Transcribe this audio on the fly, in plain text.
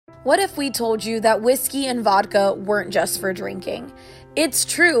What if we told you that whiskey and vodka weren't just for drinking? It's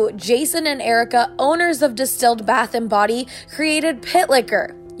true. Jason and Erica, owners of Distilled Bath & Body, created Pit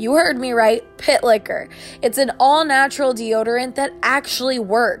Liquor. You heard me right, Pit Liquor. It's an all-natural deodorant that actually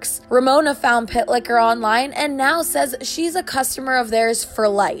works. Ramona found Pit Liquor online and now says she's a customer of theirs for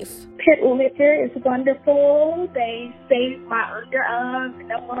life. Pit Liquor is wonderful. They save my underarms.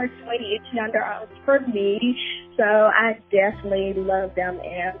 No more sweaty, itchy underarms for me. So I definitely love them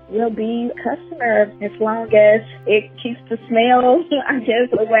and will be a customer as long as it keeps the smell, I guess,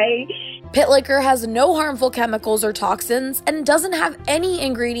 away. Pit Liquor has no harmful chemicals or toxins and doesn't have any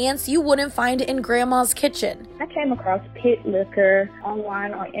ingredients you wouldn't find in Grandma's kitchen. I came across Pit Liquor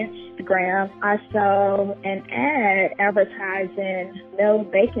online on Instagram. I saw an ad advertising no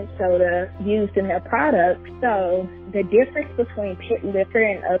baking soda used in their product. So the difference between Pit Liquor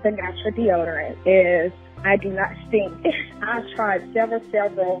and other natural deodorants is I do not stink. I've tried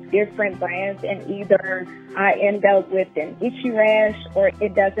several different brands and either I end up with an itchy rash or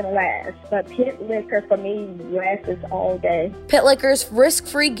it doesn't last. But Pit Liquor for me lasts all day. Pit Liquor's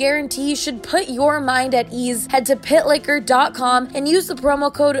risk-free guarantee should put your mind at ease. Head to pitliquor.com and use the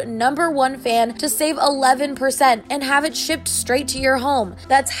promo code #1fan to save 11% and have it shipped straight to your home.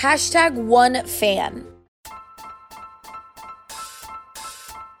 That's #1fan.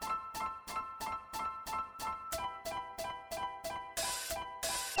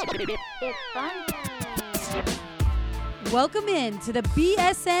 It's fun time. Welcome in to the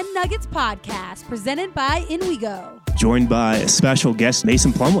BSN Nuggets Podcast, presented by In We Go. Joined by a special guest,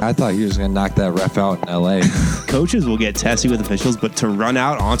 Mason Plumlee. I thought he was going to knock that ref out in L.A. Coaches will get testy with officials, but to run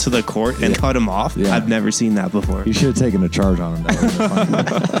out onto the court and cut him off, I've never seen that before. You should have taken a charge on him. That would have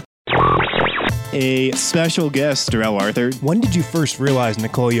been fun. A special guest, Darrell Arthur. When did you first realize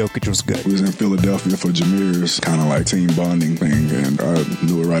Nikola Jokic was good? We was in Philadelphia for Jameer's kind of like team bonding thing, and I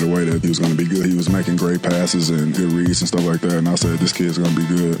knew it right away that he was going to be good. He was making great passes and good reads and stuff like that, and I said, this kid's going to be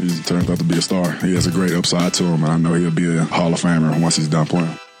good. He turned out to be a star. He has a great upside to him, and I know he'll be a Hall of Famer once he's done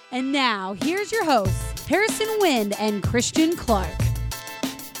playing. And now, here's your hosts, Harrison Wind and Christian Clark.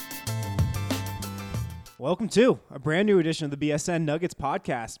 Welcome to a brand new edition of the BSN Nuggets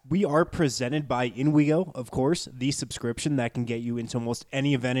Podcast. We are presented by In We Go, of course, the subscription that can get you into almost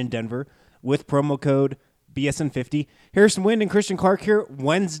any event in Denver with promo code BSN50. Harrison Wind and Christian Clark here,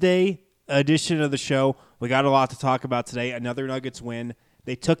 Wednesday edition of the show. We got a lot to talk about today. Another Nuggets win.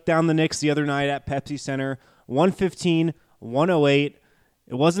 They took down the Knicks the other night at Pepsi Center, 115-108.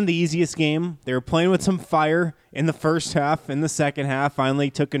 It wasn't the easiest game. They were playing with some fire in the first half. In the second half, finally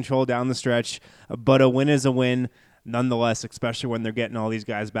took control down the stretch. But a win is a win nonetheless, especially when they're getting all these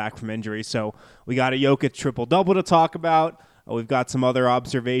guys back from injury. So we got a Jokic triple-double to talk about. We've got some other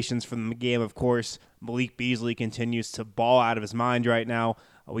observations from the game, of course. Malik Beasley continues to ball out of his mind right now.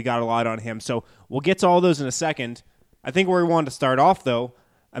 We got a lot on him. So we'll get to all those in a second. I think where we wanted to start off, though,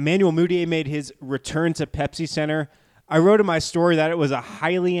 Emmanuel Mudiay made his return to Pepsi Center. I wrote in my story that it was a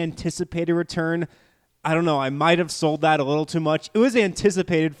highly anticipated return. I don't know. I might have sold that a little too much. It was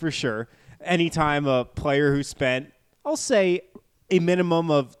anticipated for sure. Anytime a player who spent, I'll say, a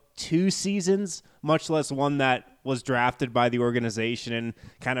minimum of 2 seasons, much less one that was drafted by the organization and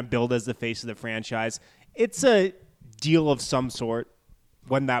kind of billed as the face of the franchise, it's a deal of some sort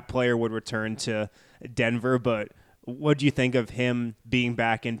when that player would return to Denver. But what do you think of him being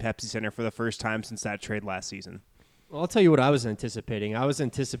back in Pepsi Center for the first time since that trade last season? Well, I'll tell you what I was anticipating. I was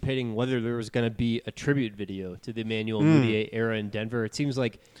anticipating whether there was going to be a tribute video to the Emmanuel Mudiay era in Denver. It seems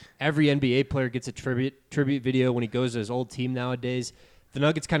like every NBA player gets a tribute video when he goes to his old team nowadays. The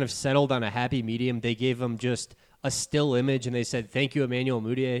Nuggets kind of settled on a happy medium. They gave him just a still image, and they said, thank you, Emmanuel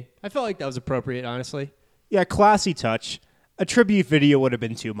Mudiay. I felt like that was appropriate, honestly. Yeah, classy touch. A tribute video would have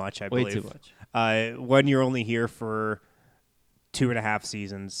been too much, I believe. Way too much. When you're only here for 2.5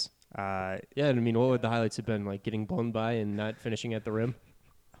 seasons. Yeah, I mean, what would the highlights have been? Like getting blown by and not finishing at the rim?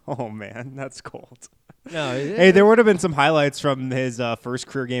 Oh, man, that's cold. No, hey, there would have been some highlights from his first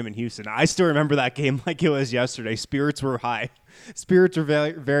career game in Houston. I still remember that game like it was yesterday. Spirits were high. Spirits were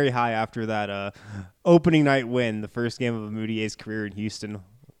very, very high after that opening night win, the first game of Mudiay's career in Houston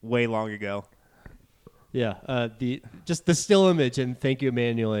way long ago. Yeah, just the still image and thank you,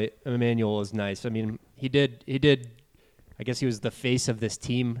 Emmanuel. Emmanuel is nice. I mean, he did. I guess he was the face of this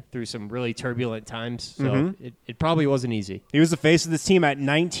team through some really turbulent times, so it probably wasn't easy. He was the face of this team at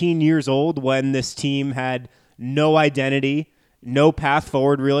 19 years old when this team had no identity, no path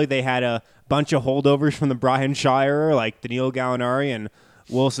forward, really. They had a bunch of holdovers from the Brian Shire, like Danilo Gallinari and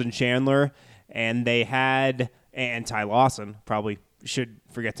Wilson Chandler, and they had, and Ty Lawson, probably should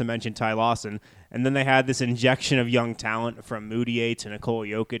forget to mention Ty Lawson, And then they had this injection of young talent from Moutier to Nikola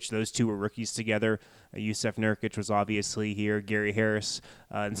Jokic. Those two were rookies together. Yusef Nurkic was obviously here, Gary Harris,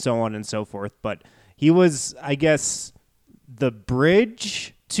 and so on and so forth. But he was, I guess, the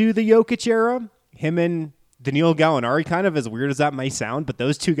bridge to the Jokic era. Him and Danilo Gallinari, kind of, as weird as that may sound, but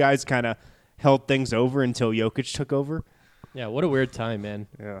those two guys kind of held things over until Jokic took over. Yeah, what a weird time, man.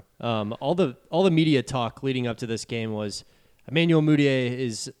 Yeah. All the media talk leading up to this game was Emmanuel Moutier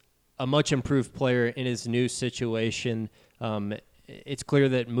is a much improved player in his new situation. It's clear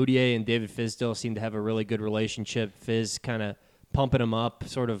that Moutier and David Fizdale seem to have a really good relationship. Fizz kind of pumping him up,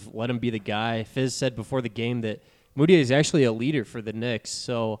 sort of let him be the guy. Fizz said before the game that Moutier is actually a leader for the Knicks,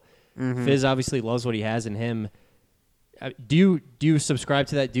 so Fizz obviously loves what he has in him. Do you subscribe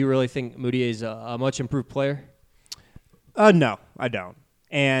to that? Do you really think Moutier is a much improved player? No, I don't.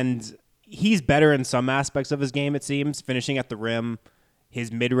 And he's better in some aspects of his game, it seems, finishing at the rim.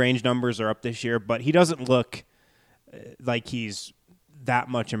 His mid-range numbers are up this year, but he doesn't look like he's that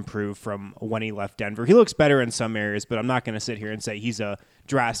much improved from when he left Denver. He looks better in some areas, but I'm not going to sit here and say he's a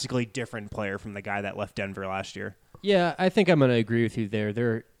drastically different player from the guy that left Denver last year. Yeah, I think I'm going to agree with you there.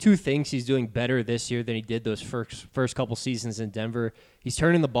 There are two things he's doing better this year than he did those first couple seasons in Denver. He's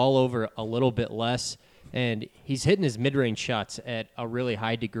turning the ball over a little bit less, and he's hitting his mid-range shots at a really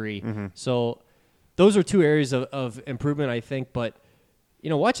high degree. So those are two areas of improvement, I think. But,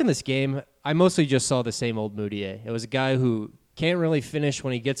 watching this game, I mostly just saw the same old Moutier. It was a guy who can't really finish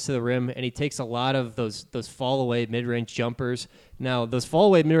when he gets to the rim, and he takes a lot of those fall-away mid-range jumpers. Now, those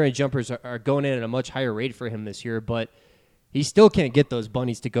fall-away mid-range jumpers are going in at a much higher rate for him this year, but he still can't get those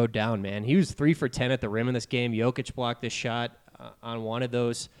bunnies to go down, man. He was 3 for 10 at the rim in this game. Jokic blocked this shot on one of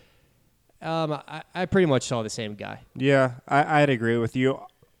those. I pretty much saw the same guy. Yeah, I'd agree with you.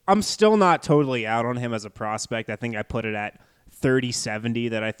 I'm still not totally out on him as a prospect. I think I put it at 30-70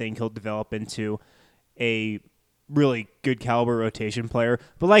 that I think he'll develop into a really good caliber rotation player.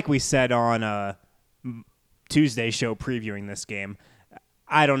 But like we said on Tuesday's show previewing this game,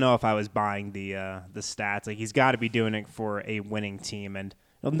 I don't know if I was buying the stats. Like, he's got to be doing it for a winning team, and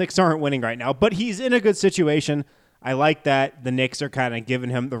the Knicks aren't winning right now. But he's in a good situation. I like that the Knicks are kind of giving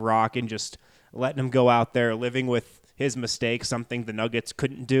him the rock and just letting him go out there, living with his mistakes, something the Nuggets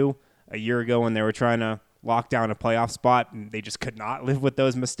couldn't do a year ago when they were trying to lock down a playoff spot, and they just could not live with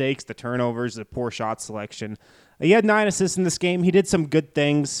those mistakes, the turnovers, the poor shot selection. He had 9 assists in this game. He did some good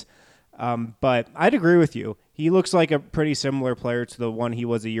things, but I'd agree with you. He looks like a pretty similar player to the one he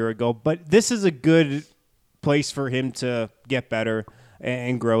was a year ago, but this is a good place for him to get better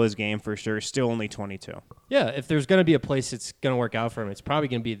and grow his game for sure. Still only 22. Yeah, if there's going to be a place that's going to work out for him, it's probably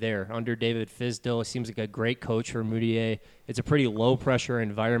going to be there under David Fizdale. He seems like a great coach for Moutier. It's a pretty low-pressure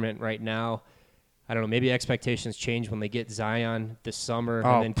environment right now. I don't know, maybe expectations change when they get Zion this summer,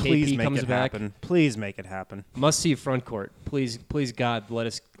 and then KP comes back. Please make it happen. Must-see front court. Please, God, let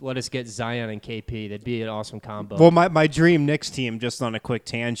us get Zion and KP. That'd be an awesome combo. Well, my dream Knicks team, just on a quick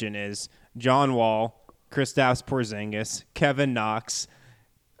tangent, is John Wall, Kristaps Porzingis, Kevin Knox,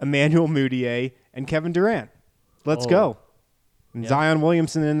 Emmanuel Moutier, and Kevin Durant. Let's go. And Zion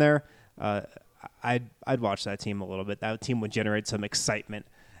Williamson in there. I'd watch that team a little bit. That team would generate some excitement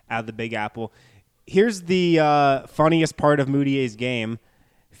out of the Big Apple. Here's the funniest part of Moutier's game.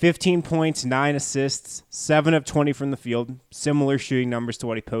 15 points, 9 assists, 7 of 20 from the field. Similar shooting numbers to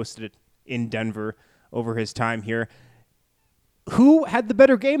what he posted in Denver over his time here. Who had the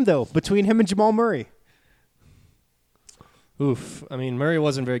better game, though, between him and Jamal Murray? Oof. I mean, Murray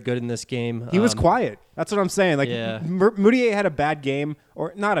wasn't very good in this game. He was quiet. That's what I'm saying. Like, yeah. Moutier had a bad game,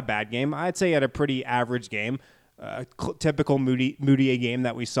 or not a bad game. I'd say he had a pretty average game. Typical Moutier game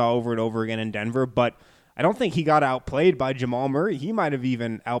that we saw over and over again in Denver, but I don't think he got outplayed by Jamal Murray. He might have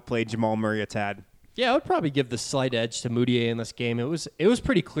even outplayed Jamal Murray a tad. Yeah, I would probably give the slight edge to Moutier in this game. It was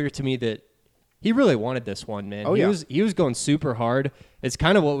pretty clear to me that he really wanted this one, man. He was going super hard. It's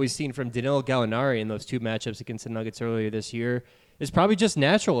kind of what we've seen from Danilo Gallinari in those 2 matchups against the Nuggets earlier this year. It's probably just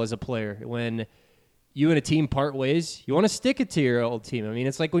natural as a player when you and a team part ways, you want to stick it to your old team. I mean,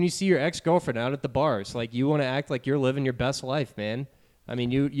 it's like when you see your ex-girlfriend out at the bars. Like, you want to act like you're living your best life, man. I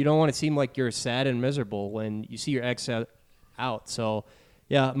mean, you don't want to seem like you're sad and miserable when you see your ex out. So,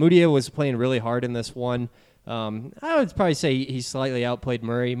 yeah, Moutier was playing really hard in this one. I would probably say he slightly outplayed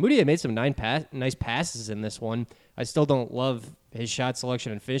Murray. Moutier made some nice passes in this one. I still don't love his shot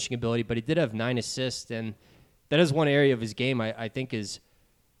selection and finishing ability, but he did have 9 assists, and that is one area of his game I think is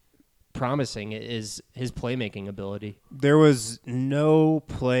promising, is his playmaking ability. There was no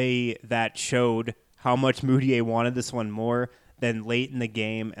play that showed how much Moutier wanted this one more Then late in the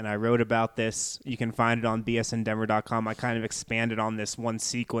game, and I wrote about this. You can find it on bsndenver.com. I kind of expanded on this one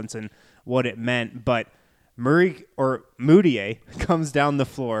sequence and what it meant. But Mudiay comes down the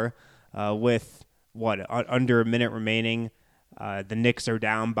floor with, under a minute remaining. The Knicks are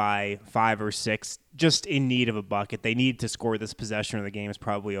down by 5 or 6, just in need of a bucket. They need to score this possession or the game is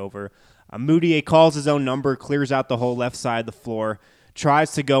probably over. Mudiay calls his own number, clears out the whole left side of the floor,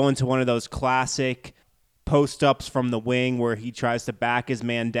 tries to go into one of those classic post-ups from the wing where he tries to back his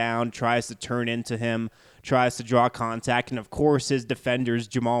man down, tries to turn into him, tries to draw contact, and of course his defender's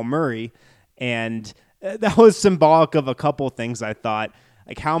Jamal Murray. And that was symbolic of a couple things, I thought.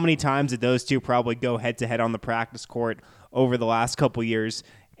 Like, how many times did those two probably go head-to-head on the practice court over the last couple years?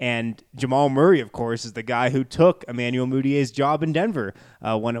 And Jamal Murray, of course, is the guy who took Emmanuel Mudiay's job in Denver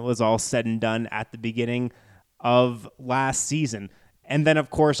when it was all said and done at the beginning of last season. And then, of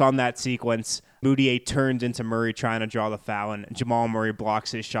course, on that sequence, Mudiay turns into Murray trying to draw the foul, and Jamal Murray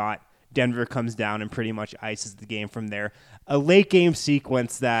blocks his shot. Denver comes down and pretty much ices the game from there. A late-game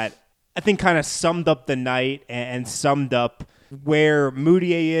sequence that I think kind of summed up the night and summed up where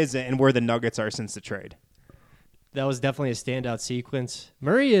Mudiay is and where the Nuggets are since the trade. That was definitely a standout sequence.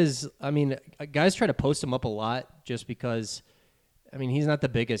 Murray is, guys try to post him up a lot just because, he's not the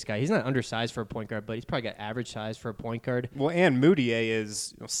biggest guy. He's not undersized for a point guard, but he's probably got average size for a point guard. Well, and Mudiay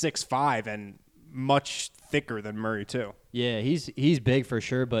is 6'5" and much thicker than Murray, too. Yeah, he's big for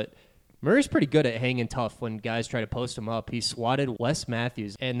sure, but Murray's pretty good at hanging tough when guys try to post him up. He swatted Wes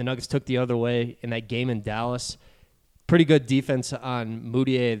Matthews, and the Nuggets took the other way in that game in Dallas. Pretty good defense on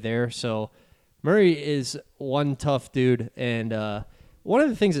Mudiay there, so Murray is one tough dude, and one of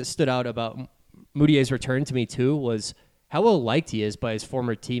the things that stood out about Mudiay's return to me, too, was how well liked he is by his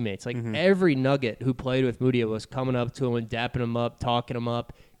former teammates. Every Nugget who played with Mudiay was coming up to him and dapping him up, talking him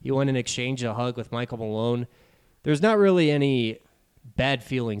up. He went and exchanged a hug with Michael Malone. There's not really any bad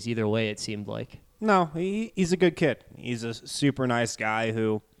feelings either way, it seemed like. No, he's a good kid. He's a super nice guy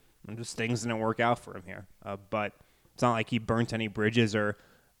who just things didn't work out for him here. But it's not like he burnt any bridges or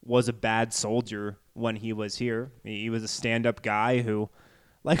was a bad soldier when he was here. He was a stand-up guy who,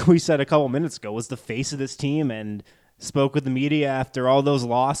 like we said a couple minutes ago, was the face of this team and spoke with the media after all those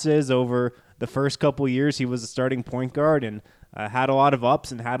losses over the first couple years. He was a starting point guard and had a lot of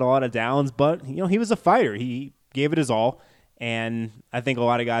ups and had a lot of downs, but he was a fighter. He gave it his all, and I think a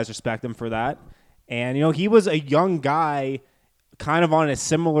lot of guys respect him for that. And he was a young guy, kind of on a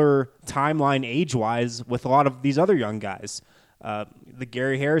similar timeline age-wise with a lot of these other young guys. The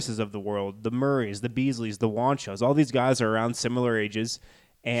Gary Harrises of the world, the Murrays, the Beasleys, the Wanchos, all these guys are around similar ages.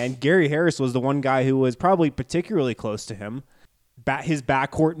 And Gary Harris was the one guy who was probably particularly close to him. His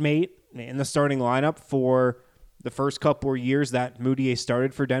backcourt mate in the starting lineup for the first couple of years that Mudiay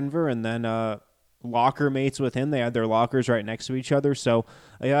started for Denver, and then locker mates with him. They had their lockers right next to each other. So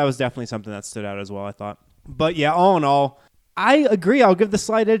that was definitely something that stood out as well, I thought. But yeah, all in all, I agree. I'll give the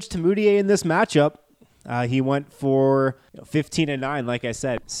slight edge to Mudiay in this matchup. He went for 15-9, like I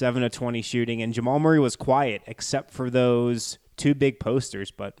said, 7 of 20 shooting, and Jamal Murray was quiet except for those 2 big posters,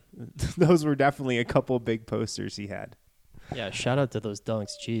 but those were definitely a couple big posters he had. Yeah, shout out to those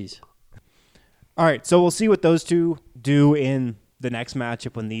dunks. Jeez. All right, so we'll see what those two do in the next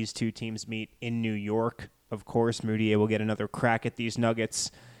matchup when these two teams meet in New York. Of course, Mudiay will get another crack at these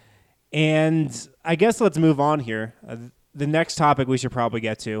Nuggets. And I guess let's move on here. The next topic we should probably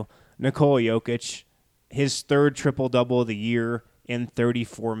get to, Nikola Jokic, his third triple-double of the year in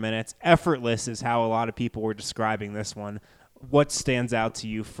 34 minutes. Effortless is how a lot of people were describing this one. What stands out to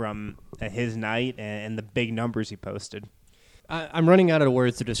you from his night and the big numbers he posted? I'm running out of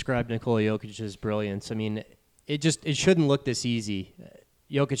words to describe Nikola Jokic's brilliance. It shouldn't look this easy.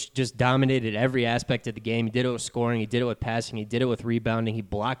 Jokic just dominated every aspect of the game. He did it with scoring. He did it with passing. He did it with rebounding. He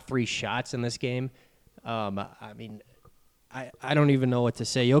blocked 3 shots in this game. I don't even know what to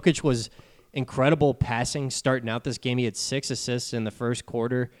say. Jokic was incredible passing starting out this game. He had 6 assists in the first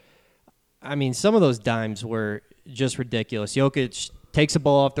quarter. Some of those dimes were just ridiculous. Jokic takes a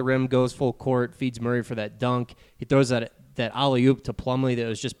ball off the rim, goes full court, feeds Murray for that dunk. He throws that alley-oop to Plumlee that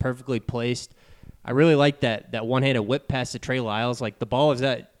was just perfectly placed. I really like that one-handed whip pass to Trey Lyles. The ball is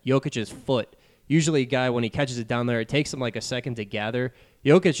at Jokic's foot. Usually a guy, when he catches it down there, it takes him a second to gather.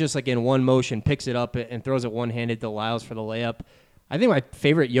 Jokic just in one motion picks it up and throws it one-handed to Lyles for the layup. I think my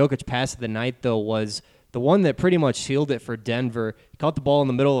favorite Jokic pass of the night, though, was the one that pretty much sealed it for Denver. He caught the ball in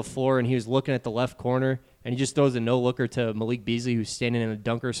the middle of the floor, and he was looking at the left corner, and he just throws a no-looker to Malik Beasley, who's standing in a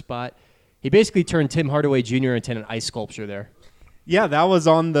dunker spot. He basically turned Tim Hardaway Jr. into an ice sculpture there. Yeah, that was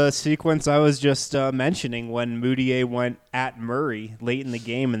on the sequence I was just mentioning when Moutier went at Murray late in the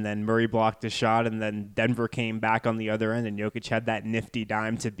game, and then Murray blocked a shot, and then Denver came back on the other end, and Jokic had that nifty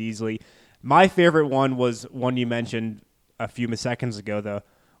dime to Beasley. My favorite one was one you mentioned a few seconds ago, the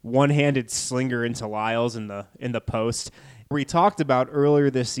one-handed slinger into Lyles in the post. We talked about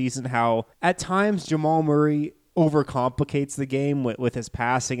earlier this season how at times Jamal Murray overcomplicates the game with his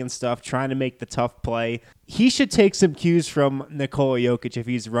passing and stuff, trying to make the tough play. He should take some cues from Nikola Jokic if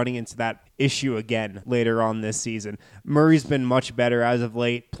he's running into that issue again later on this season. Murray's been much better as of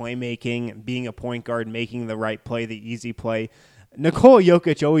late, playmaking, being a point guard, making the right play, the easy play. Nikola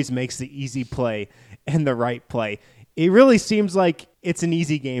Jokic always makes the easy play and the right play. It really seems like it's an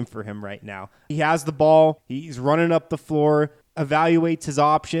easy game for him right now. He has the ball. He's running up the floor, evaluates his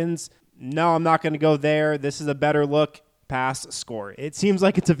options. No, I'm not going to go there. This is a better look. Pass, score. It seems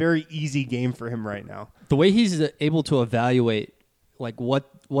like it's a very easy game for him right now. The way he's able to evaluate like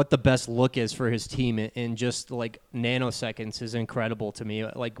what the best look is for his team in just like nanoseconds is incredible to me.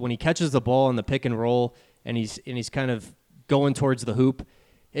 Like when he catches the ball in the pick and roll and he's kind of going towards the hoop,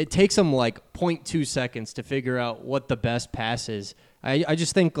 it takes him like 0.2 seconds to figure out what the best pass is. I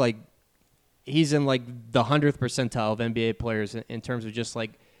just think like he's in like the 100th percentile of NBA players in terms of just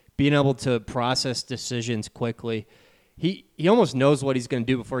like being able to process decisions quickly. He almost knows what he's going to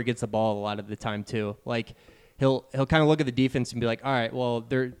do before he gets the ball a lot of the time too. Like he'll kind of look at the defense and be like, all right, well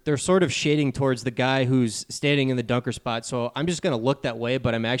they're sort of shading towards the guy who's standing in the dunker spot, so I'm just going to look that way,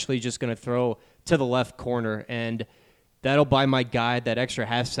 but I'm actually just going to throw to the left corner, and that'll buy my guy that extra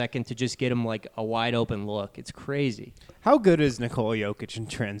half second to just get him like a wide open look. It's crazy. How good is Nikola Jokic in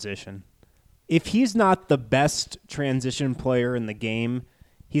transition? If he's not the best transition player in the game,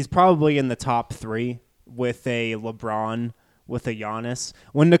 he's probably in the top 3 with a LeBron, with a Giannis.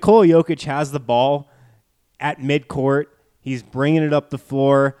 When Nikola Jokic has the ball at midcourt, he's bringing it up the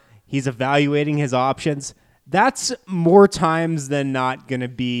floor, he's evaluating his options. That's more times than not going to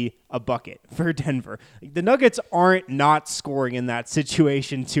be a bucket for Denver. The Nuggets aren't not scoring in that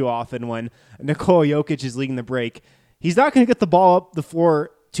situation too often when Nikola Jokic is leading the break. He's not going to get the ball up the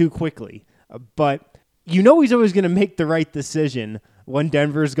floor too quickly, but you know he's always going to make the right decision when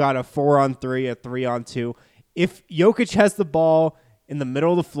Denver's got a 4-on-3, a 3-on-2. If Jokic has the ball in the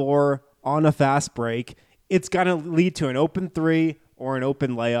middle of the floor on a fast break, it's going to lead to an open 3 or an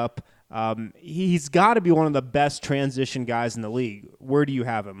open layup. He's got to be one of the best transition guys in the league. Where do you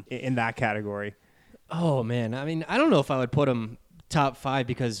have him in that category? Oh, man. I mean, I don't know if I would put him top 5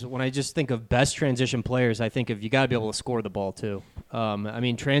 because when I just think of best transition players, I think of you got to be able to score the ball too. I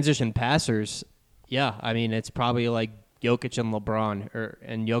mean, transition passers, yeah. I mean, it's probably like Jokic and LeBron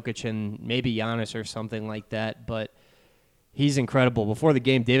and Jokic and maybe Giannis or something like that, but he's incredible. Before the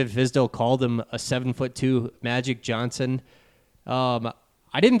game, David Fizdale called him a 7'2" Magic Johnson.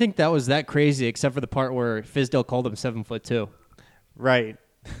 I didn't think that was that crazy, except for the part where Fizdale called him 7'2". Right.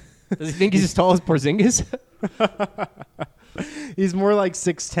 Does he think he's as tall as Porzingis? He's more like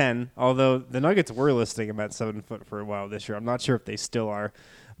 6'10", although the Nuggets were listing him at 7 foot for a while this year. I'm not sure if they still are.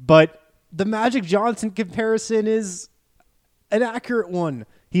 But the Magic Johnson comparison is an accurate one.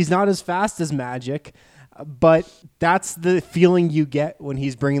 He's not as fast as Magic, but that's the feeling you get when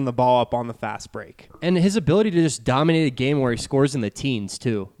he's bringing the ball up on the fast break. And his ability to just dominate a game where he scores in the teens,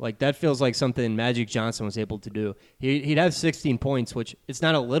 too. Like, that feels like something Magic Johnson was able to do. He'd have 16 points, which it's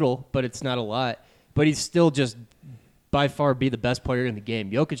not a little, but it's not a lot. But he'd still just by far be the best player in the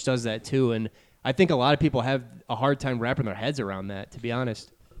game. Jokic does that, too, and I think a lot of people have a hard time wrapping their heads around that, to be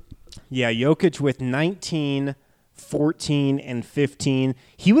honest. Yeah, Jokic with 19, 14, and 15.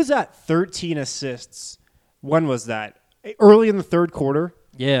 He was at 13 assists. When was that? Early in the third quarter?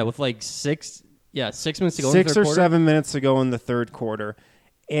 Yeah, with like 6 minutes to go in the third quarter. 6 or 7 minutes to go in the third quarter.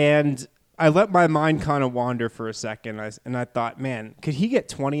 And I let my mind kind of wander for a second, and I thought, man, could he get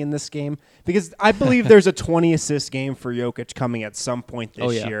 20 in this game? Because I believe there's a 20-assist game for Jokic coming at some point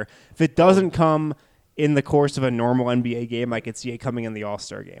this year. If it doesn't come in the course of a normal NBA game, I could see it coming in the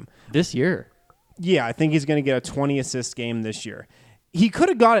All-Star game. This year? Yeah, I think he's going to get a 20-assist game this year. He could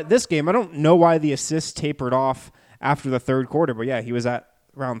have got it this game. I don't know why the assists tapered off after the third quarter, but yeah, he was at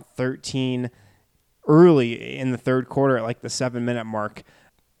around 13 early in the third quarter at like the 7-minute mark.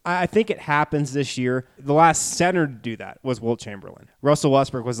 I think it happens this year. The last center to do that was Wilt Chamberlain. Russell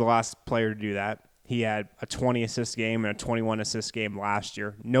Westbrook was the last player to do that. He had a 20-assist game and a 21-assist game last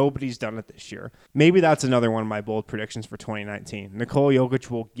year. Nobody's done it this year. Maybe that's another one of my bold predictions for 2019. Nikola Jokic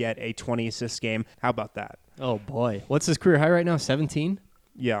will get a 20-assist game. How about that? Oh, boy. What's his career high right now, 17?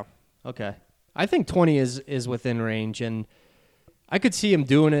 Yeah. Okay. I think 20 is within range, and I could see him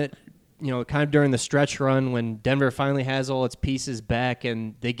doing it kind of during the stretch run when Denver finally has all its pieces back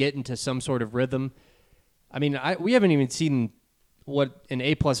and they get into some sort of rhythm. I mean, we haven't even seen what an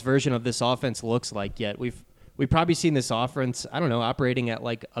A-plus version of this offense looks like yet. We've probably seen this offense, I don't know, operating at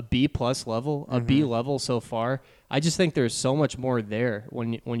like a B-plus level, a B level so far. I just think there's so much more there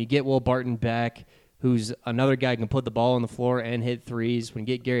when you get Will Barton back, who's another guy who can put the ball on the floor and hit threes. When you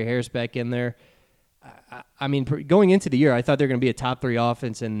get Gary Harris back in there, I mean, going into the year, I thought they were going to be a top 3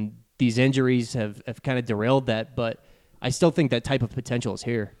 offense, and these injuries have kind of derailed that, but I still think that type of potential is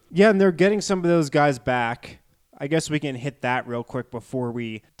here. Yeah, and they're getting some of those guys back. I guess we can hit that real quick before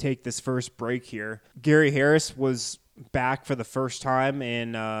we take this first break here. Gary Harris was back for the first time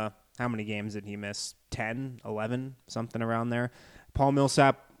in how many games did he miss? 10, 11, something around there. Paul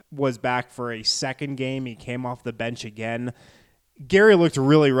Millsap was back for a second game. He came off the bench again. Gary looked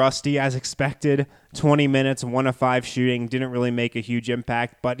really rusty as expected. 20 minutes, 1 of 5 shooting. Didn't really make a huge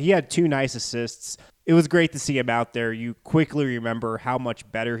impact, but he had 2 nice assists. It was great to see him out there. You quickly remember how much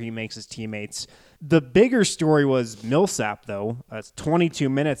better he makes his teammates. The bigger story was Millsap, though. 22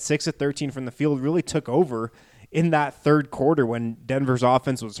 minutes, 6 of 13 from the field, really took over in that third quarter when Denver's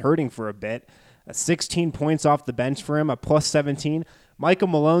offense was hurting for a bit. 16 points off the bench for him, a plus 17. Michael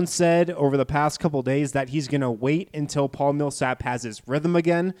Malone said over the past couple days that he's going to wait until Paul Millsap has his rhythm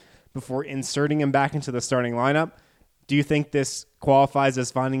again before inserting him back into the starting lineup. Do you think this qualifies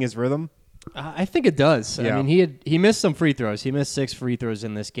as finding his rhythm? I think it does. Yeah. I mean, he missed some free throws. He missed 6 free throws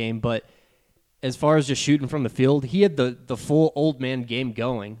in this game, but as far as just shooting from the field, he had the full old man game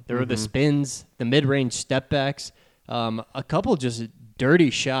going. There were the spins, the mid-range step backs, a couple just dirty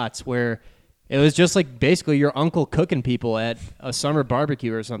shots where it was just like basically your uncle cooking people at a summer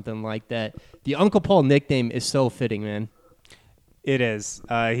barbecue or something like that. The Uncle Paul nickname is so fitting, man. It is.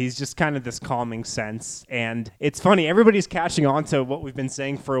 He's just kind of this calming sense. And it's funny, everybody's catching on to what we've been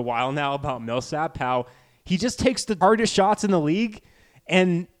saying for a while now about Millsap, how he just takes the hardest shots in the league.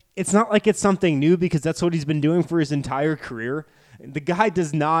 And it's not like it's something new because that's what he's been doing for his entire career. The guy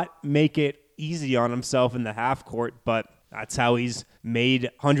does not make it easy on himself in the half court, but that's how he's made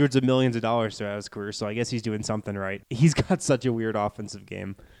hundreds of millions of dollars throughout his career. So I guess he's doing something right. He's got such a weird offensive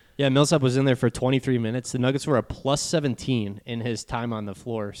game. Yeah, Millsap was in there for 23 minutes. The Nuggets were a plus 17 in his time on the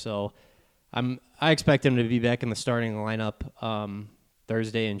floor. So I expect him to be back in the starting lineup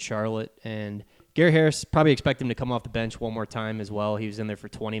Thursday in Charlotte. And Gary Harris, probably expect him to come off the bench one more time as well. He was in there for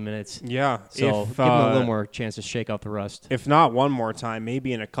 20 minutes. Yeah. So give him a little more chance to shake off the rust. If not one more time,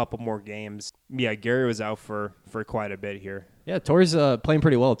 maybe in a couple more games. Yeah, Gary was out for quite a bit here. Yeah, Torrey's playing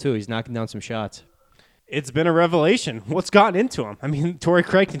pretty well, too. He's knocking down some shots. It's been a revelation. What's gotten into him? I mean, Torrey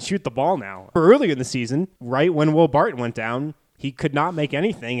Craig can shoot the ball now. Earlier in the season, right when Will Barton went down, he could not make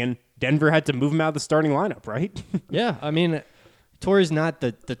anything, and Denver had to move him out of the starting lineup, right? Yeah, I mean, Torrey's not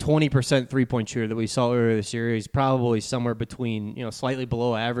the 20% three-point shooter that we saw earlier this year. He's probably somewhere between, slightly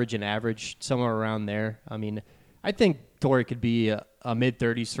below average and average, somewhere around there. I mean, I think Torrey could be a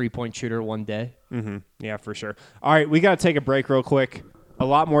mid-30s three-point shooter one day. Mm-hmm. Yeah, for sure. All right, we got to take a break real quick. A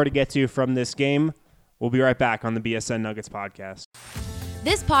lot more to get to from this game. We'll be right back on the BSN Nuggets podcast.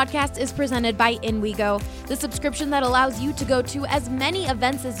 This podcast is presented by InWeGo, the subscription that allows you to go to as many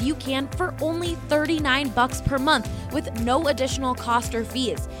events as you can for only $39 per month with no additional cost or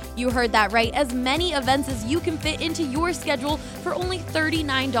fees. You heard that right, as many events as you can fit into your schedule for only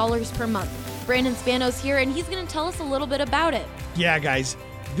 $39 per month. Brandon Spano's here, and he's going to tell us a little bit about it. Yeah, guys.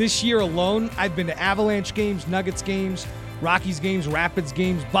 This year alone, I've been to Avalanche games, Nuggets games, Rockies games, Rapids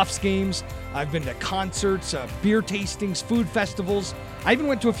games, Buffs games. I've been to concerts, beer tastings, food festivals. I even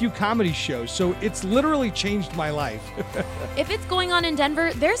went to a few comedy shows, so it's literally changed my life. If it's going on in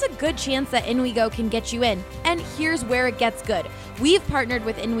Denver, there's a good chance that InWeGo can get you in. And here's where it gets good. We've partnered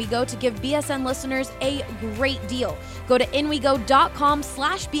with InWeGo to give BSN listeners a great deal. Go to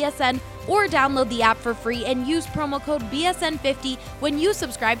inwego.com/BSN or download the app for free and use promo code BSN50 when you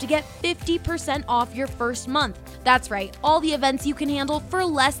subscribe to get 50% off your first month. That's right, all the events you can handle for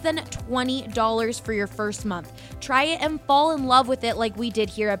less than $20 for your first month. Try it and fall in love with it like we did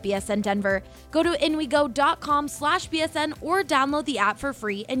here at BSN Denver. Go to inwego.com/BSN or download the app for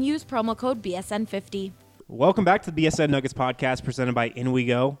free and use promo code BSN50. Welcome back to the BSN Nuggets podcast presented by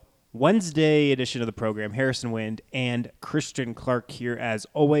InWeGo. Wednesday edition of the program. Harrison Wind and Christian Clark here as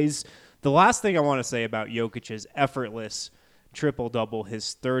always. The last thing I want to say about Jokic's effortless triple-double,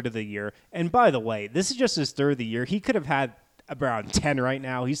 his third of the year. And by the way, this is just his third of the year. He could have had around 10 right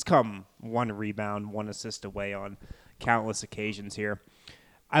now. He's come 1 rebound, 1 assist away on countless occasions here.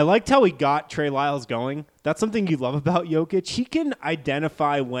 I liked how he got Trey Lyles going. That's something you love about Jokic. He can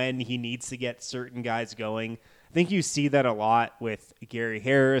identify when he needs to get certain guys going. I think you see that a lot with Gary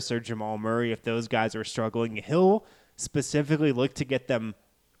Harris or Jamal Murray. If those guys are struggling, he'll specifically look to get them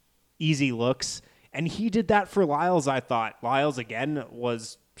easy looks. And he did that for Lyles, I thought. Lyles, again,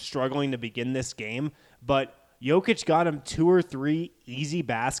 was struggling to begin this game, but Jokic got him 2 or 3 easy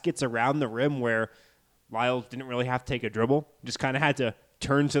baskets around the rim where Lyles didn't really have to take a dribble, just kind of had to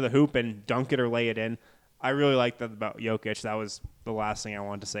turn to the hoop and dunk it or lay it in. I really like that about Jokic. That was the last thing I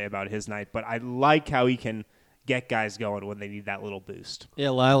wanted to say about his night, but I like how he can get guys going when they need that little boost. Yeah,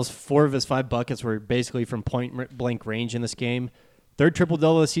 Lyles, 4 of his 5 buckets were basically from point-blank range in this game. 3rd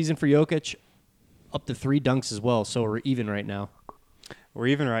triple-double of the season for Jokic, up to 3 dunks as well, so we're even right now. We're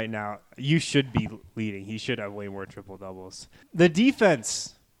even right now. You should be leading. He should have way more triple-doubles. The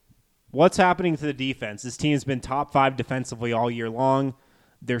defense. What's happening to the defense? This team's been top 5 defensively all year long.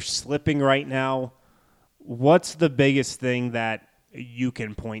 They're slipping right now. What's the biggest thing that you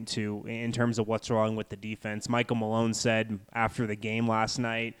can point to in terms of what's wrong with the defense? Michael Malone said after the game last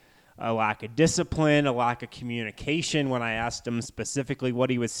night, a lack of discipline, a lack of communication. When I asked him specifically what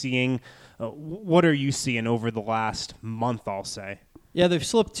he was seeing, what are you seeing over the last month, I'll say? Yeah, they've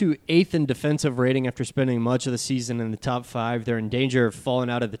slipped to 8th in defensive rating after spending much of the season in the top 5. They're in danger of falling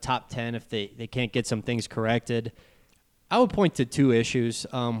out of the top 10 if they can't get some things corrected. I would point to 2 issues.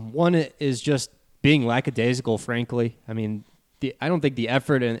 One is just being lackadaisical, frankly. I mean, I don't think the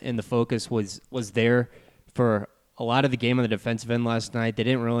effort and the focus was there for a lot of the game on the defensive end last night. They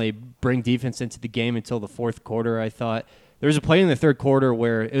didn't really bring defense into the game until the 4th quarter, I thought. There was a play in the 3rd quarter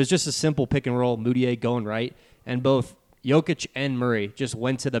where it was just a simple pick and roll, Moutier going right, and both Jokic and Murray just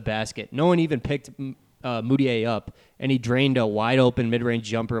went to the basket. No one even picked Moutier up, and he drained a wide-open mid-range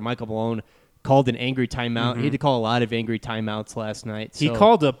jumper. Michael Malone called an angry timeout. He had to call a lot of angry timeouts last night. He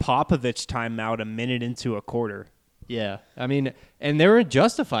called a Popovich timeout a minute into a quarter. Yeah, I mean, and they were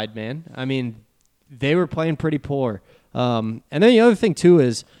justified, man. I mean, they were playing pretty poor. And then the other thing, too,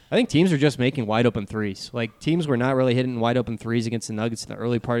 is I think teams are just making wide-open threes. Like, teams were not really hitting wide-open threes against the Nuggets in the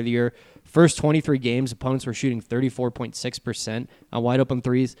early part of the year. First 23 games, opponents were shooting 34.6% on wide-open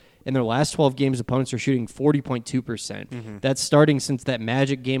threes. In their last 12 games, opponents are shooting 40.2%. That's starting since that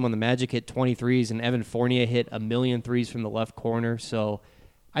Magic game when the Magic hit 23s and Evan Fournier hit 1 million threes from the left corner. So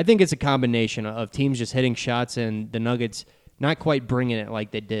I think it's a combination of teams just hitting shots and the Nuggets not quite bringing it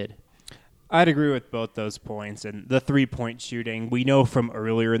like they did. I'd agree with both those points. And the three-point shooting, we know from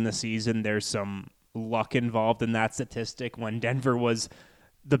earlier in the season there's some luck involved in that statistic. When Denver was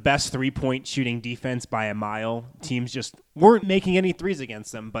the best three-point shooting defense by a mile, teams just weren't making any threes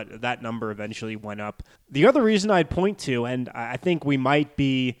against them, but that number eventually went up. The other reason I'd point to, and I think we might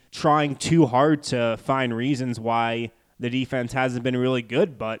be trying too hard to find reasons why the defense hasn't been really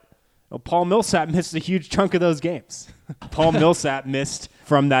good, but Paul Millsap missed a huge chunk of those games. Paul Millsap missed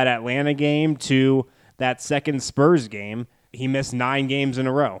from that Atlanta game to that second Spurs game. He missed 9 games in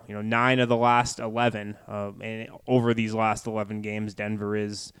a row, 9 of the last 11. And over these last 11 games, Denver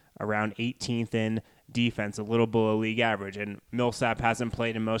is around 18th in defense, a little below league average, and Millsap hasn't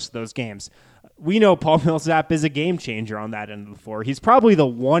played in most of those games. We know Paul Millsap is a game changer on that end of the floor. He's probably the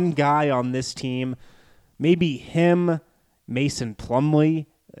one guy on this team, maybe him, Mason Plumlee,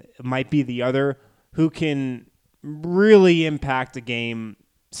 might be the other, who can really impact a game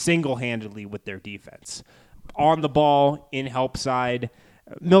single-handedly with their defense. On the ball, in help side,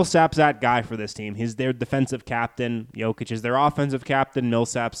 Millsap's that guy for this team. He's their defensive captain. Jokic is their offensive captain.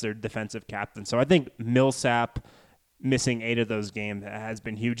 Millsap's their defensive captain. So I think Millsap missing 8 of those games has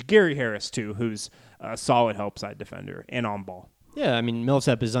been huge. Gary Harris, too, who's a solid help side defender and on ball. Yeah, I mean,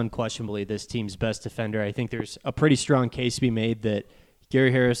 Millsap is unquestionably this team's best defender. I think there's a pretty strong case to be made that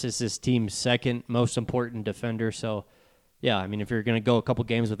Gary Harris is this team's second most important defender. So, yeah, I mean, if you're going to go a couple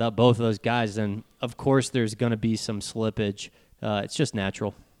games without both of those guys, then of course there's going to be some slippage. It's just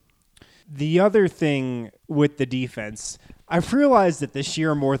natural. The other thing with the defense, I've realized that this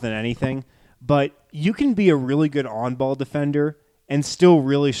year more than anything, but you can be a really good on-ball defender and still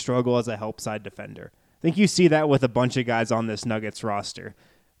really struggle as a help side defender. I think you see that with a bunch of guys on this Nuggets roster,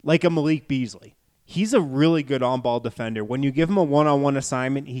 like a Malik Beasley. He's a really good on-ball defender. When you give him a one-on-one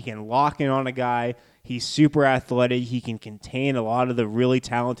assignment, he can lock in on a guy. He's super athletic. He can contain a lot of the really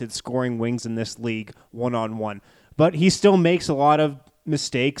talented scoring wings in this league one-on-one. But he still makes a lot of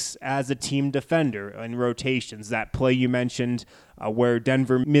mistakes as a team defender in rotations. That play you mentioned where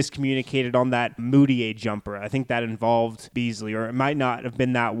Denver miscommunicated on that Moutier jumper, I think that involved Beasley, or it might not have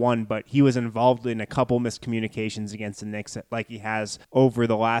been that one, but he was involved in a couple miscommunications against the Knicks like he has over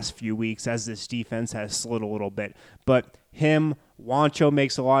the last few weeks as this defense has slid a little bit. But Juancho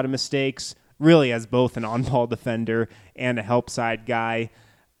makes a lot of mistakes, really as both an on-ball defender and a help side guy.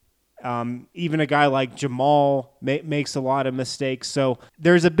 Even a guy like Jamal makes a lot of mistakes. So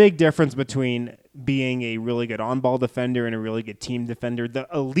there's a big difference between being a really good on-ball defender and a really good team defender. The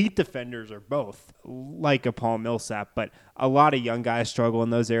elite defenders are both, like a Paul Millsap, but a lot of young guys struggle in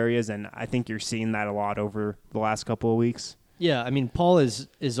those areas, and I think you're seeing that a lot over the last couple of weeks. Yeah, I mean, Paul is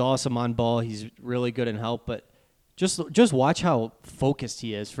awesome on ball. He's really good in help, but just watch how focused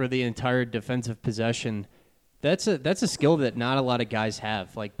he is for the entire defensive possession. That's a skill that not a lot of guys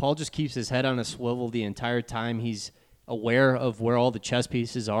have. Like, Paul just keeps his head on a swivel the entire time. He's aware of where all the chess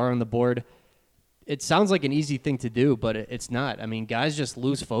pieces are on the board. It sounds like an easy thing to do, but it's not. I mean, guys just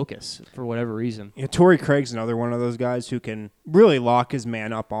lose focus for whatever reason. Yeah, Torrey Craig's another one of those guys who can really lock his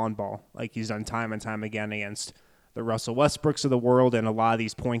man up on ball, like he's done time and time again against the Russell Westbrooks of the world and a lot of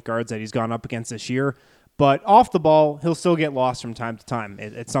these point guards that he's gone up against this year. But off the ball, he'll still get lost from time to time.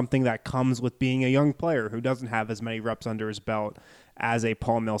 It's something that comes with being a young player who doesn't have as many reps under his belt as a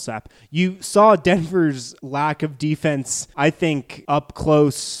Paul Millsap. You saw Denver's lack of defense, I think, up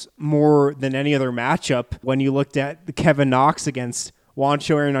close more than any other matchup when you looked at Kevin Knox against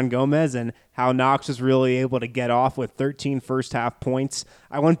Juancho Hernangomez and how Knox was really able to get off with 13 first-half points.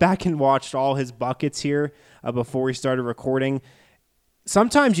 I went back and watched all his buckets here before we started recording.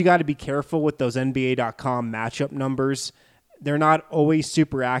 Sometimes you got to be careful with those NBA.com matchup numbers. They're not always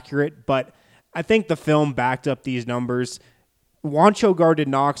super accurate, but I think the film backed up these numbers. Juancho guarded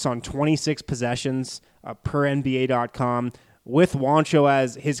Knox on 26 possessions per NBA.com. With Juancho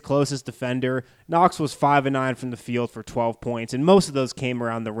as his closest defender, Knox was 5-9 from the field for 12 points, and most of those came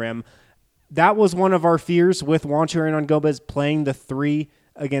around the rim. That was one of our fears with Juancho Hernangomez playing the three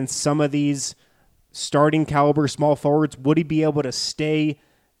against some of these starting caliber small forwards. Would he be able to stay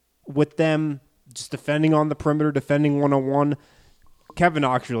with them just defending on the perimeter, defending one-on-one? Kevin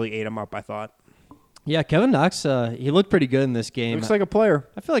Knox really ate him up, I thought. Yeah, Kevin Knox, he looked pretty good in this game. Looks like a player.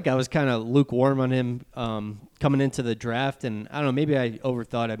 I feel like I was kind of lukewarm on him coming into the draft, and I don't know, maybe I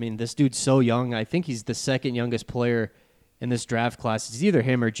overthought. I mean, this dude's so young. I think he's the second youngest player in this draft class. It's either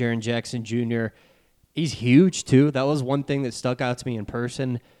him or Jaren Jackson Jr. He's huge, too. That was one thing that stuck out to me in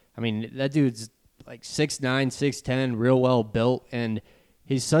person. I mean, that dude's like 6'9", 6'10", real well built, and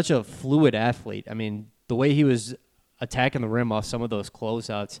he's such a fluid athlete. I mean, the way he was attacking the rim off some of those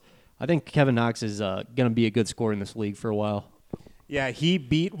closeouts, I think Kevin Knox is going to be a good scorer in this league for a while. Yeah, he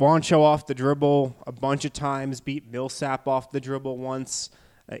beat Juancho off the dribble a bunch of times, beat Millsap off the dribble once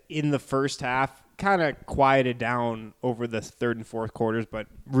in the first half. Kind of quieted down over the third and fourth quarters, but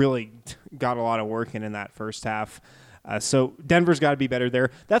really got a lot of work in that first half. So Denver's got to be better there.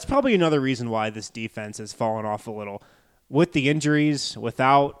 That's probably another reason why this defense has fallen off a little. With the injuries,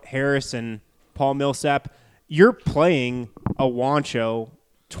 without Harris and Paul Millsap, you're playing a Juancho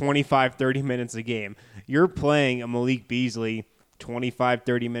 25, 30 minutes a game. You're playing a Malik Beasley 25,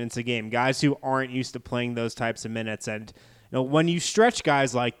 30 minutes a game. Guys who aren't used to playing those types of minutes. And when you stretch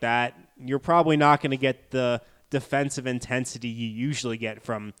guys like that, you're probably not going to get the defensive intensity you usually get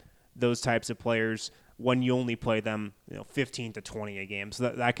from those types of players when you only play them 15 to 20 a game. So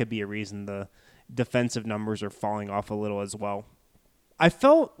that could be a reason the defensive numbers are falling off a little as well. I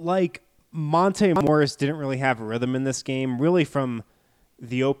felt like Monte Morris didn't really have a rhythm in this game, really from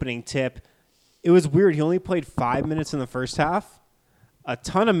the opening tip. It was weird. He only played 5 minutes in the first half, a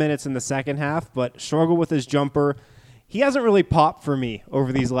ton of minutes in the second half, but struggled with his jumper. He hasn't really popped for me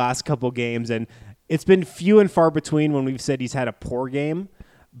over these last couple games, and it's been few and far between when we've said he's had a poor game.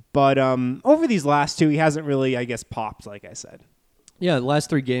 But over these last two, he hasn't really, I guess, popped, like I said. Yeah, the last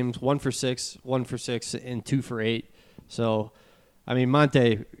 3 games, 1 for 6, 1 for 6, and 2 for 8. So, I mean,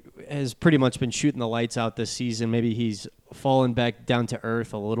 Monte has pretty much been shooting the lights out this season. Maybe he's fallen back down to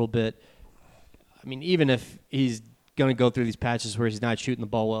earth a little bit. I mean, even if he's going to go through these patches where he's not shooting the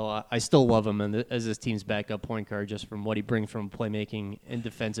ball well, I still love him as his team's backup point guard just from what he brings from a playmaking and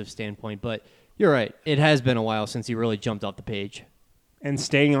defensive standpoint. But you're right. It has been a while since he really jumped off the page. And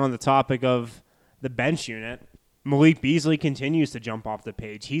staying on the topic of the bench unit, Malik Beasley continues to jump off the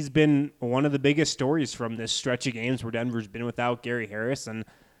page. He's been one of the biggest stories from this stretch of games where Denver's been without Gary Harris, and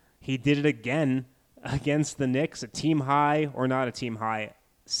he did it again against the Knicks, a team high, or not a team high,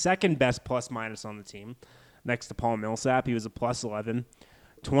 second best plus-minus on the team, next to Paul Millsap. He was a plus 11,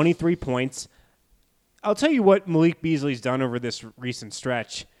 23 points. I'll tell you what Malik Beasley's done over this recent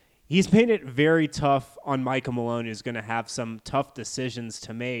stretch. He's made it very tough on Michael Malone, who's going to have some tough decisions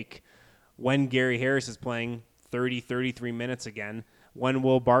to make when Gary Harris is playing 30, 33 minutes again, when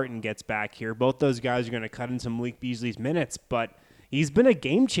Will Barton gets back here. Both those guys are going to cut into Malik Beasley's minutes, but he's been a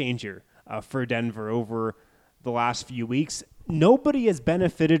game changer for Denver over the last few weeks. Nobody has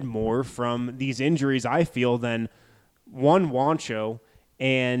benefited more from these injuries, I feel, than one Juancho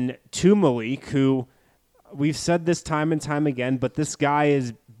and to Malik, who we've said this time and time again, but this guy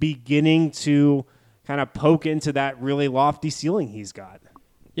is beginning to kind of poke into that really lofty ceiling he's got.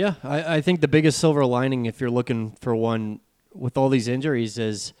 Yeah, I think the biggest silver lining, if you're looking for one with all these injuries,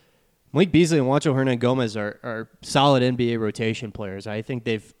 is Malik Beasley and Juancho Hernan-Gomez are solid NBA rotation players. I think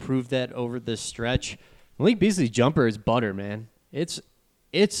they've proved that over this stretch. Malik Beasley's jumper is butter, man. It's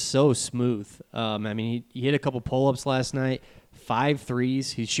so smooth. I mean, he hit a couple pull-ups last night, 5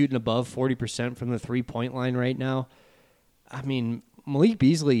 threes. He's shooting above 40% from the three-point line right now. I mean, Malik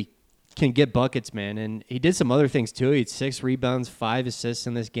Beasley can get buckets, man, and he did some other things too. He had 6 rebounds, 5 assists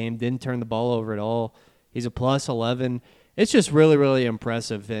in this game, didn't turn the ball over at all. He's a plus 11. It's just really, really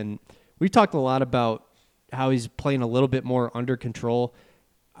impressive, and we talked a lot about how he's playing a little bit more under control.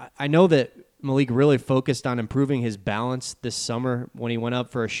 I know that Malik really focused on improving his balance this summer. When he went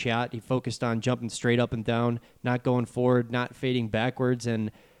up for a shot, he focused on jumping straight up and down, not going forward, not fading backwards, and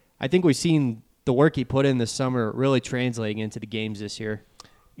I think we've seen the work he put in this summer really translating into the games this year.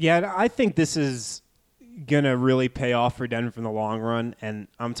 Yeah, I think this is going to really pay off for Denver in the long run, and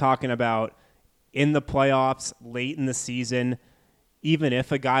I'm talking about in the playoffs, late in the season, even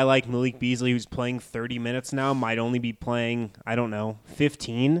if a guy like Malik Beasley, who's playing 30 minutes now, might only be playing,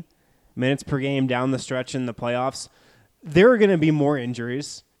 15 minutes per game down the stretch in the playoffs, there are going to be more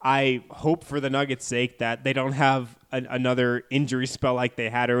injuries. I hope for the Nuggets' sake that they don't have another injury spell like they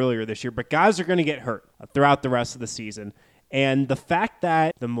had earlier this year, but guys are going to get hurt throughout the rest of the season. And the fact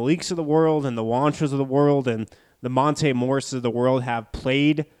that the Maliks of the world and the Juanchos of the world and the Monte Morris of the world have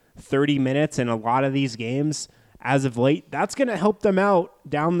played 30 minutes in a lot of these games as of late, that's going to help them out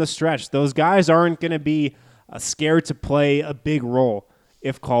down the stretch. Those guys aren't going to be scared to play a big role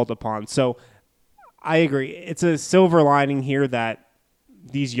if called upon. So I agree. It's a silver lining here that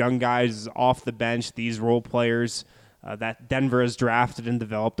these young guys off the bench, these role players that Denver has drafted and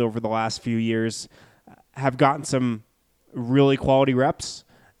developed over the last few years have gotten some really quality reps.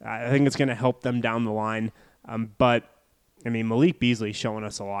 I think it's going to help them down the line. But, I mean, Malik Beasley's showing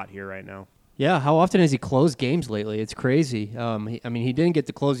us a lot here right now. Yeah, how often has he closed games lately? It's crazy. He didn't get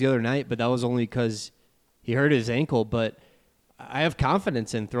to close the other night, but that was only because he hurt his ankle. But I have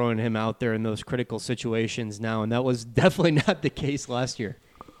confidence in throwing him out there in those critical situations now, and that was definitely not the case last year.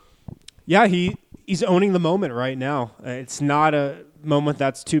 Yeah, he's owning the moment right now. It's not a moment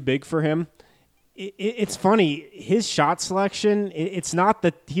that's too big for him. It's funny, his shot selection, it's not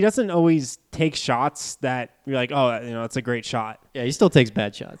that he doesn't always take shots that you're like, oh, it's a great shot. Yeah, he still takes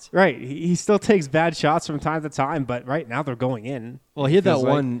bad shots. Right. He still takes bad shots from time to time, but right now they're going in. Well, he had that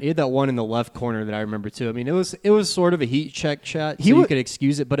one in the left corner that I remember too. I mean, it was sort of a heat check shot, so you could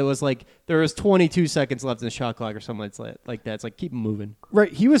excuse it, but it was like there was 22 seconds left in the shot clock or something like that. It's like, keep him moving.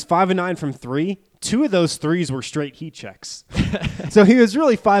 Right. He was 5 of 9 from 3. 2 of those threes were straight heat checks. So he was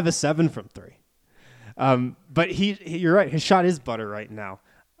really 5 of 7 from 3. But you're right. His shot is butter right now.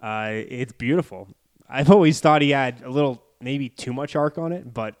 It's beautiful. I've always thought he had a little, maybe too much arc on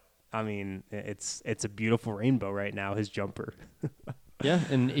it, but I mean, it's a beautiful rainbow right now, his jumper. Yeah.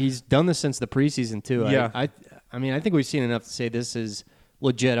 And he's done this since the preseason too. Yeah. I think we've seen enough to say this is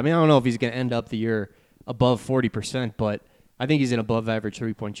legit. I mean, I don't know if he's going to end up the year above 40%, but I think he's an above average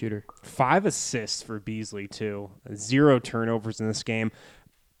 3-point shooter. 5 assists for Beasley too. 0 turnovers in this game.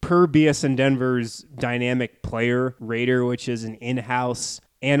 Per BSN Denver's dynamic player rater, which is an in-house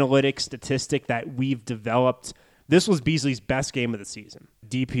analytic statistic that we've developed, this was Beasley's best game of the season.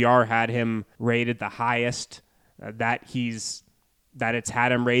 DPR had him rated the highest that it's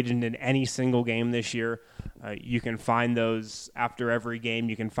had him rated in any single game this year. You can find those after every game.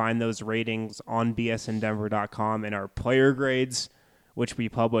 You can find those ratings on bsndenver.com in our player grades, which we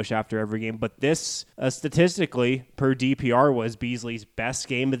publish after every game. But this, statistically, per DPR, was Beasley's best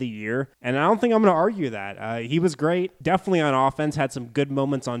game of the year. And I don't think I'm going to argue that. He was great, definitely on offense, had some good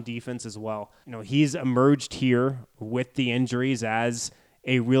moments on defense as well. He's emerged here with the injuries as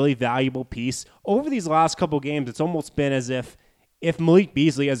a really valuable piece. Over these last couple games, it's almost been as if Malik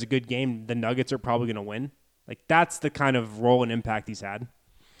Beasley has a good game, the Nuggets are probably going to win. Like, that's the kind of role and impact he's had.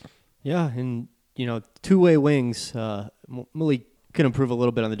 Yeah, and, two-way wings, Malik could improve a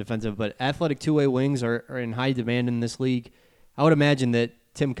little bit on the defensive, but athletic two-way wings are in high demand in this league. I would imagine that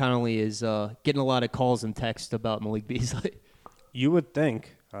Tim Connolly is getting a lot of calls and texts about Malik Beasley. You would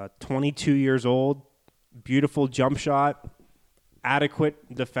think. 22 years old, beautiful jump shot,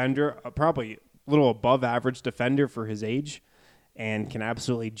 adequate defender, probably a little above average defender for his age, and can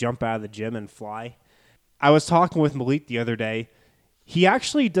absolutely jump out of the gym and fly. I was talking with Malik the other day. He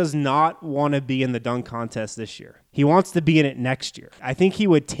actually does not want to be in the dunk contest this year. He wants to be in it next year. I think he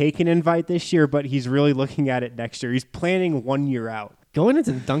would take an invite this year, but he's really looking at it next year. He's planning 1 year out. Going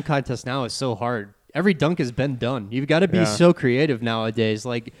into the dunk contest now is so hard. Every dunk has been done. You've got to be so creative nowadays.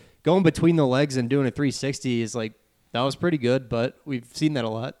 Like going between the legs and doing a 360 is like, that was pretty good, but we've seen that a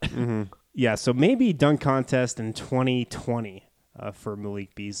lot. Mm-hmm. Yeah, so maybe dunk contest in 2020 for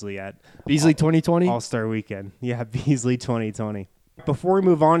Malik Beasley at Beasley 2020? All-Star Weekend. Yeah, Beasley 2020. Before we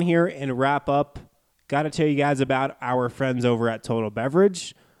move on here and wrap up, got to tell you guys about our friends over at Total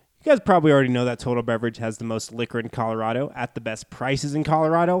Beverage. You guys probably already know that Total Beverage has the most liquor in Colorado at the best prices in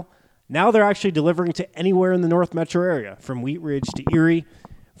Colorado. Now they're actually delivering to anywhere in the North Metro area, from Wheat Ridge to Erie.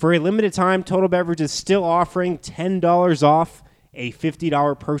 For a limited time, Total Beverage is still offering $10 off a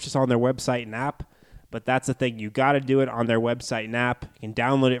 $50 purchase on their website and app. But that's the thing. You got to do it on their website and app. You can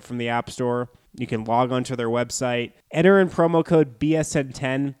download it from the App Store. You can log onto their website. Enter in promo code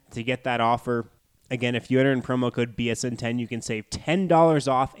BSN10 to get that offer. Again, if you enter in promo code BSN10, you can save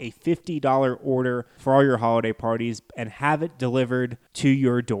 $10 off a $50 order for all your holiday parties and have it delivered to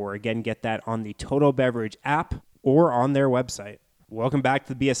your door. Again, get that on the Total Beverage app or on their website. Welcome back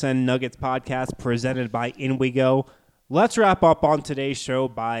to the BSN Nuggets Podcast presented by In We Go. Let's wrap up on today's show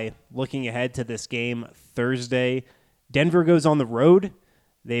by looking ahead to this game Thursday. Denver goes on the road.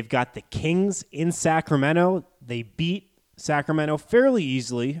 They've got the Kings in Sacramento. They beat Sacramento fairly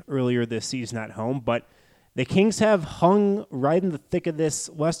easily earlier this season at home, but the Kings have hung right in the thick of this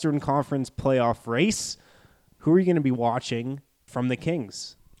Western Conference playoff race. Who are you going to be watching from the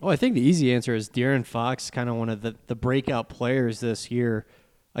Kings? Oh, I think the easy answer is De'Aaron Fox, kind of one of the breakout players this year.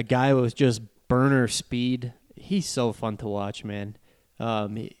 A guy with just burner speed. He's so fun to watch, man.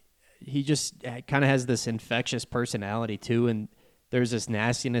 He just kind of has this infectious personality, too, and there's this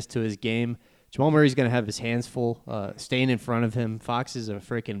nastiness to his game. Jamal Murray's going to have his hands full, staying in front of him. Fox is a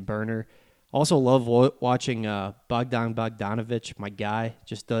freaking burner. Also love watching Bogdan Bogdanovic, my guy.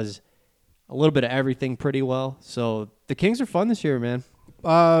 Just does a little bit of everything pretty well. So the Kings are fun this year, man.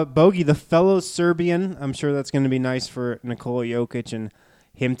 Bogey, the fellow Serbian, I'm sure that's going to be nice for Nikola Jokic and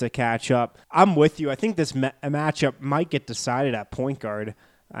him to catch up. I'm with you. I think this matchup might get decided at point guard.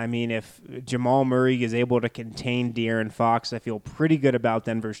 I mean, if Jamal Murray is able to contain De'Aaron Fox, I feel pretty good about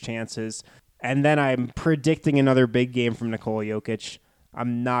Denver's chances. And then I'm predicting another big game from Nikola Jokic.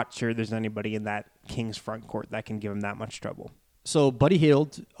 I'm not sure there's anybody in that Kings front court that can give him that much trouble. So Buddy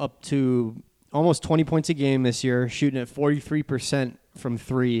Hield up to almost 20 points a game this year, shooting at 43% from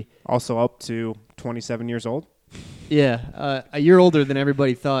three. Also up to 27 years old. Yeah, a year older than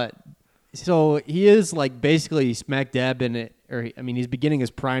everybody thought. So he is like basically smack dab in it, or I mean, he's beginning his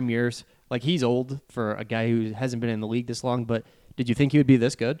prime years. Like he's old for a guy who hasn't been in the league this long. But did you think he would be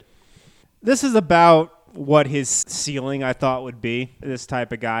this good? This is about what his ceiling I thought would be. This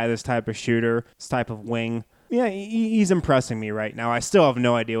type of guy, this type of shooter, this type of wing. Yeah, he's impressing me right now. I still have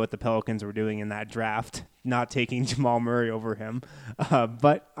no idea what the Pelicans were doing in that draft, not taking Jamal Murray over him.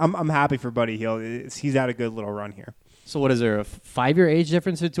 But I'm happy for Buddy Hield. He's had a good little run here. So what is there, a 5-year age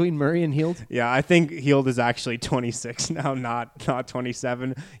difference between Murray and Hield? Yeah, I think Hield is actually 26 now, not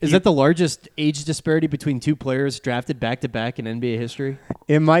 27. Is that the largest age disparity between two players drafted back-to-back in NBA history?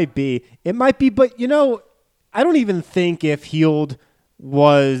 It might be. But, I don't even think if Hield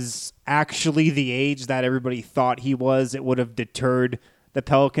was actually the age that everybody thought he was, it would have deterred the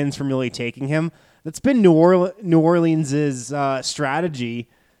Pelicans from really taking him. That's been New Orleans' strategy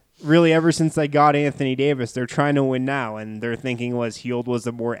really ever since they got Anthony Davis. They're trying to win now, and their thinking was Hield was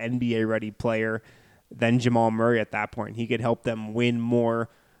a more NBA-ready player than Jamal Murray at that point. He could help them win more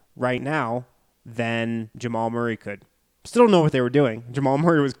right now than Jamal Murray could. Still don't know what they were doing. Jamal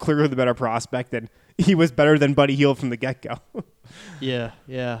Murray was clearly the better prospect, and he was better than Buddy Hield from the get-go. Yeah.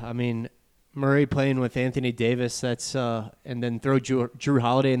 I mean, Murray playing with Anthony Davis, that's and then throw Drew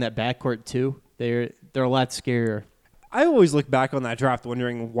Holiday in that backcourt too. They're a lot scarier. I always look back on that draft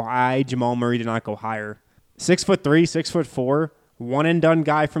wondering why Jamal Murray did not go higher. 6'3", 6'4", one-and-done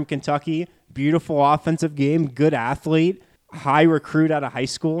guy from Kentucky, beautiful offensive game, good athlete, high recruit out of high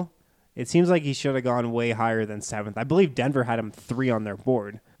school. It seems like he should have gone way higher than 7th. I believe Denver had him 3 on their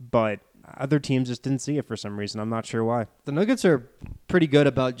board, but other teams just didn't see it for some reason. I'm not sure why. The Nuggets are pretty good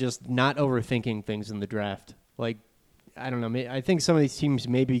about just not overthinking things in the draft. Like, I don't know. I think some of these teams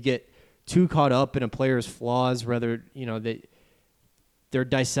maybe get too caught up in a player's flaws, rather, they're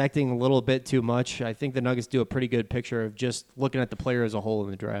dissecting a little bit too much. I think the Nuggets do a pretty good picture of just looking at the player as a whole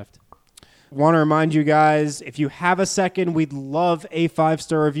in the draft. Want to remind you guys, if you have a second, we'd love a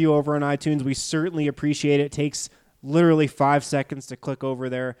 5-star review over on iTunes. We certainly appreciate it. It takes literally 5 seconds to click over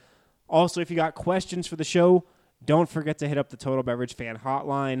there. Also, if you got questions for the show, don't forget to hit up the Total Beverage Fan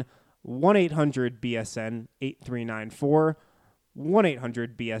Hotline, 1-800-BSN-8394.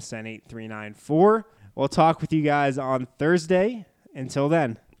 1-800-BSN-8394. We'll talk with you guys on Thursday Until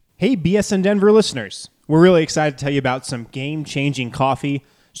then. Hey, BSN Denver listeners. We're really excited to tell you about some game-changing coffee.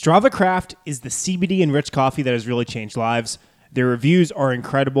 Strava Craft is the CBD-enriched coffee that has really changed lives. Their reviews are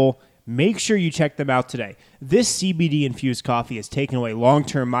incredible. Make sure you check them out today. This CBD-infused coffee has taken away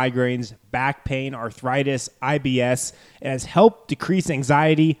long-term migraines, back pain, arthritis, IBS. It has helped decrease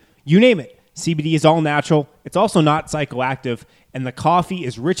anxiety. You name it. CBD is all natural. It's also not psychoactive. And the coffee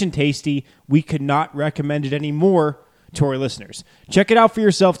is rich and tasty. We could not recommend it anymore to our listeners. Check it out for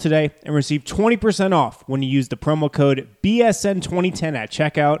yourself today and receive 20% off when you use the promo code BSN2010 at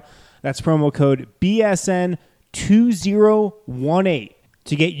checkout. That's promo code BSN2018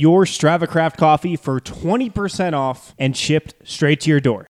 to get your Strava Craft coffee for 20% off and shipped straight to your door.